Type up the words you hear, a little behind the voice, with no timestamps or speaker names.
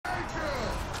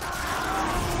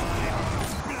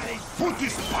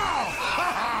Pootis Pow! Ha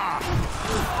ha!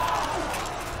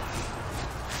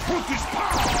 Pootis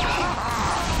Pow! Ha ha!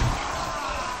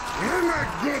 In a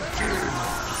good team!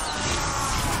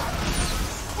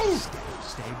 Ooh!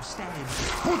 Stab.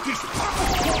 Pootis Pow!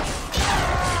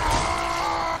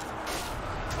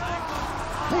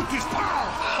 Pootis Pow!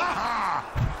 Ha ha!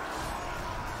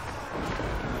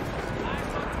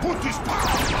 Pootis Pow!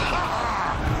 Ha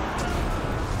ha!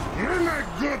 In a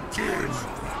good team!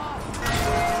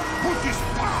 Pootis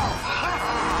Pow! Ha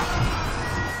ha!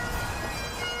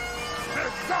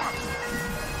 Heads up!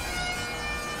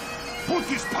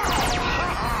 Pootis Pow! Ha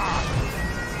ha!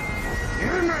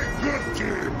 In a good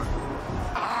team!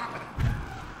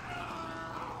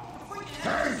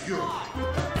 Thank you!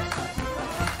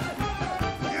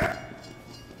 Yeah!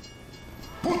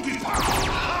 Pootis Pow!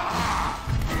 Ha ha!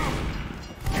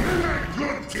 In a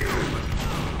good team!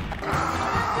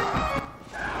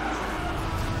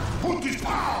 Pootis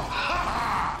Pow! Ha ha!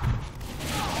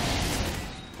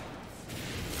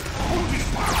 Pootis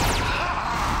Pow! Ha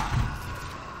ha!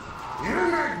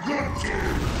 In a good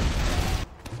team!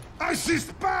 I see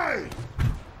spy!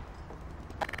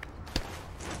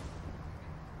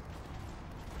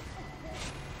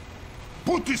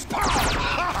 Pootis Pow!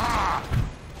 Ha ha!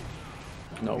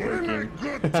 No In a working.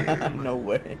 good team! No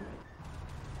way.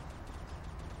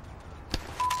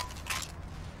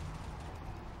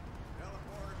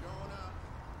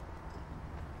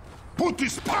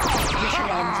 Pootis Pow! Mission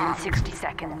ends in 60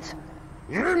 seconds.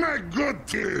 In a good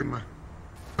team!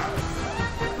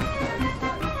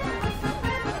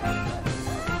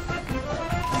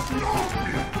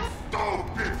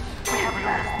 Stop it! We have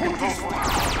lost Pootis control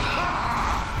Pow!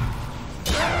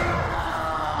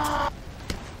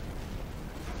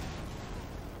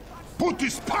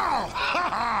 Pootis Pow! Ha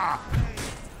ha!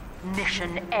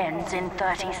 Mission ends in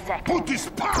 30 seconds.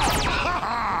 Pootis Pow! Ha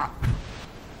ha!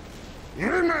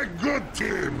 In a good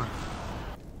team!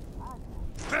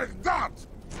 Take that!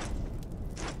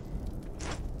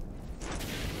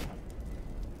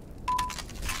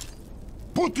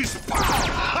 Pootis Pow!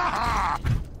 Ha ha!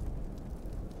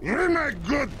 In a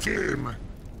good team!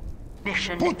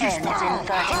 Mission Pootis ends Pow! in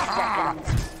 30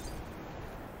 seconds.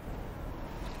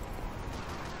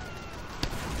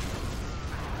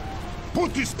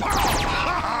 Pootis Pow!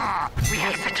 Ha ha! We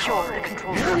have secured the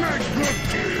control In point. a good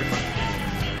team!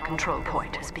 Control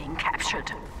point is being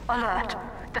captured. Alert!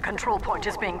 The control point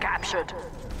is being captured.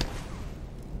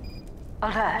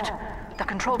 Alert! The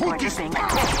control point is Pootis being Pow!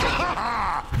 contested. Ha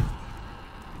ha!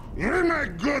 In a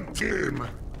good team!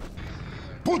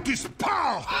 Pootis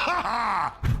Pow! Ha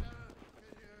ha!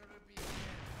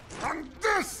 And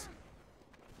this!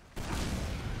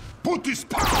 Pootis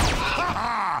Pow! Ha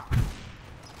ha!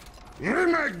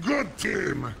 In a good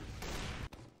team!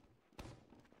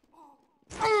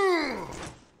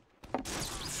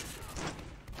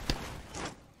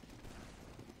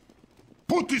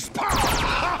 Pootis Pow!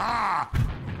 Ha ha!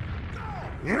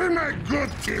 In a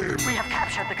good team! We have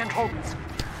captured the control point.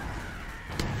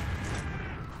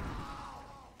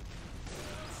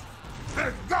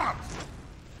 Take that!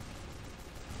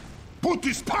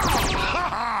 Pootis Pow! Ha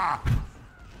ha!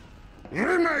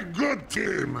 In a good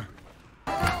team!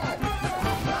 Good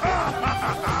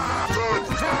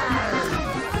time!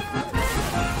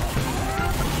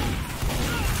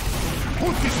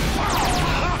 Pootis Pow!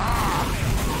 Ha ha!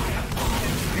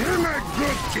 In a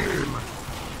good team!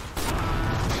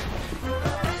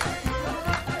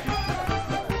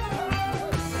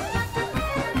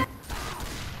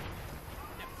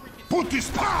 Pootis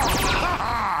Pow! Ha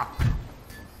ha!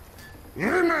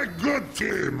 In a good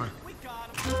team!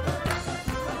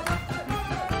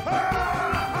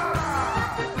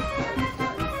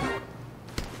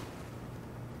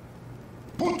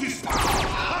 Pootis Pow!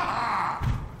 Ha ha!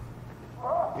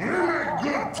 In a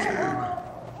good team!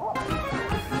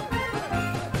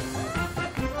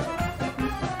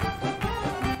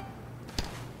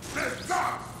 Let's go!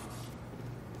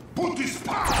 Pootis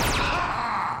Pow! Ha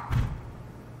ha!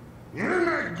 In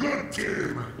a good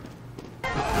team!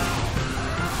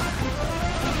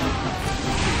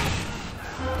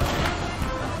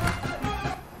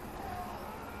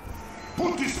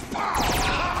 Pootis Pow!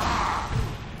 Ha ha!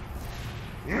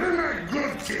 In a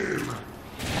good team!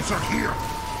 It's here!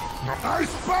 I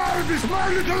spy this my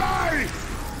little eye!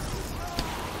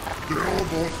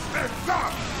 Global heads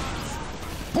up!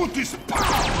 Pootis Pow!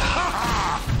 Ha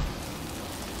ha!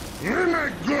 In a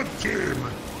good team!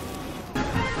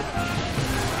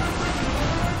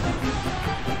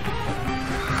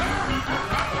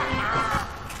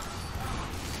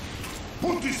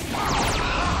 Pootis Pow!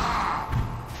 Ha ha!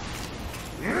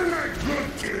 In a good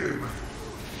team!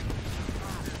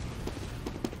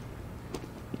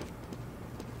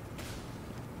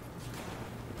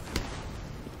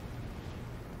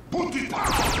 Pootis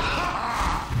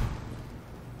Pow!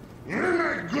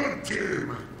 You're a good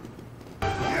team!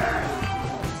 Yeah!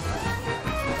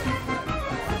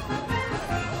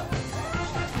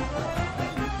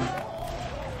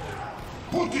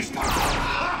 Pootis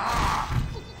Pow!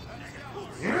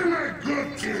 You're a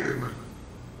good team!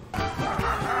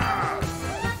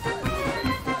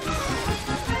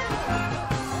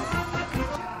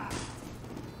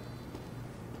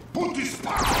 Pootis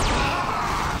Pow!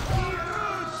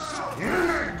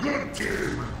 You're a good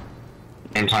team!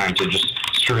 In time to just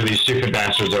screw these stupid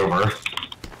bastards over.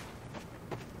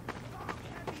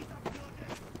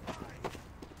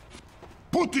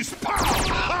 Pootis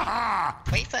Pow!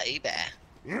 Wait for Uber.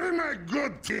 You're a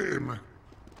good team!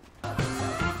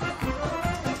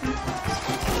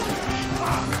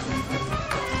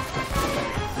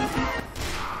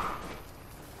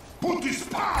 Pootis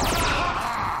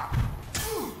Pow!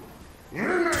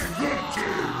 You're a good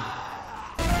team!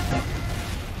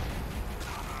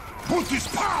 Pootis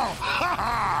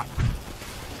Pow!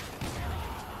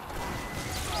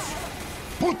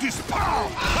 Pootis Pow!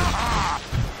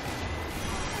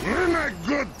 You're a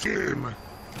good team!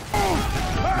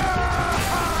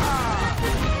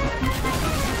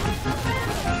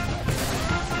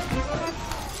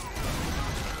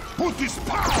 Pootis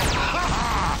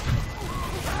Pow!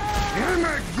 You're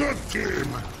a good team!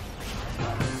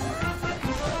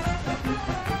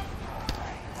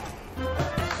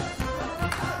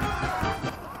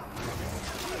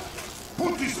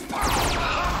 Pootis Pow!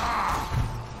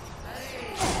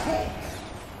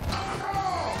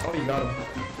 Oh, you got him.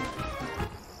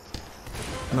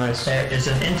 Nice. There is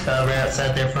an intel right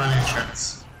outside their front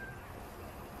entrance.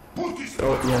 Pootis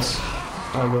Oh, yes.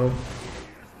 I will.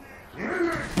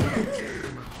 You're a good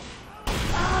team!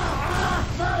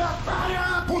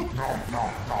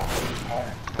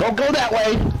 Don't go that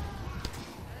way!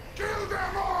 Kill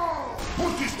them all!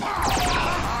 Pootis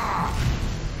Pow!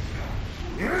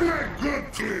 You're a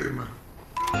good team!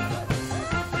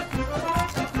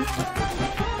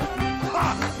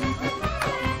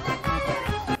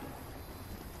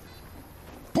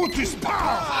 Pootis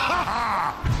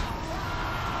Pow!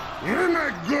 You're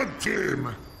a good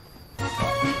team!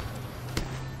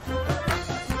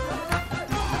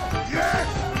 Yeah!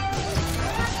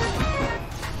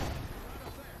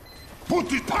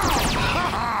 Pootis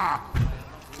Pow!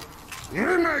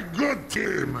 You're a good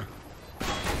team!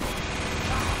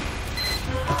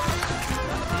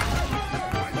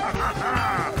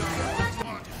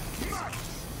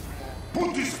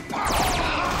 Pootis Pow!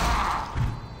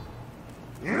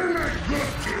 You're a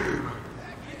good team!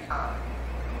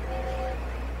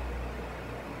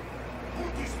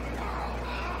 Pootis Pow!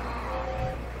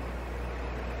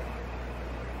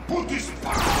 Pootis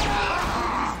Pow!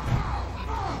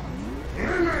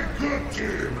 You're a good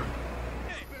team!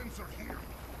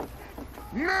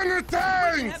 Many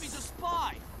thanks!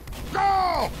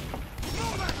 Go!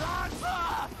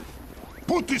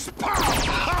 Pootis Pow!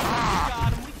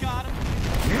 We got him.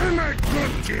 You're a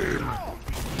good team!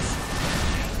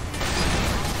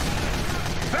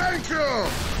 Thank you!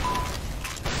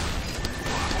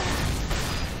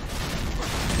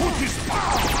 Pootis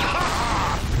Pow!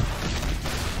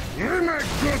 You're a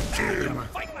good team!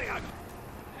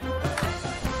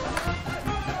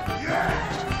 Yeah!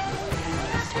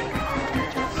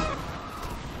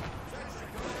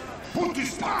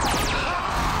 Pootis Pow!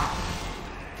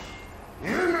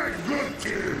 You're a good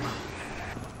team!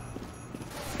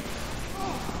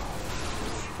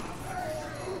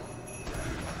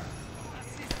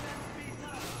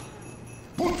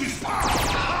 Pootis Pow!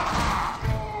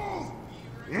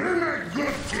 You're a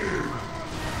good team!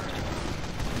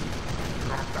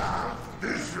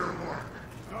 This your work!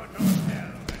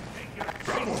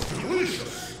 That was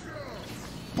delicious!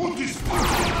 Pootis Pow!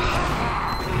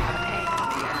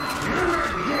 You're a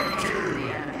good team!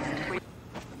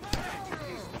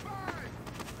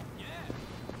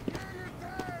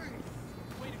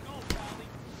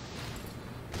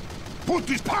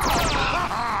 Pootis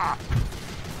Pow!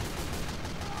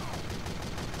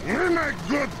 You're a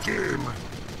good team!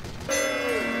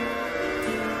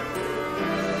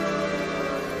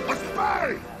 A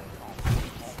spy!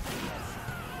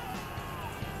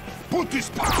 Pootis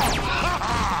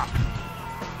Pow!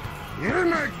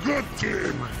 You're a good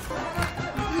team!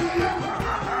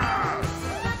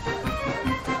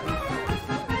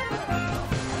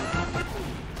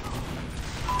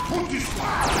 Pootis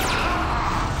Pow!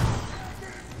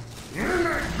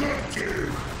 You're a good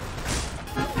team!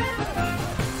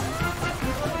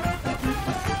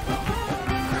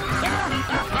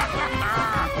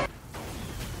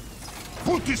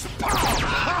 Pootis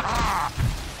Pow!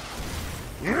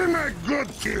 In a good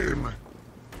team.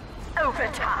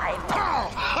 Overtime. Pow!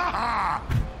 Ha ha!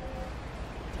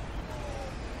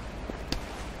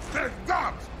 Take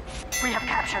that! We have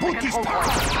captured the Pootis control Pow!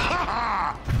 point. Ha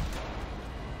ha!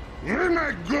 In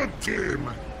a good team.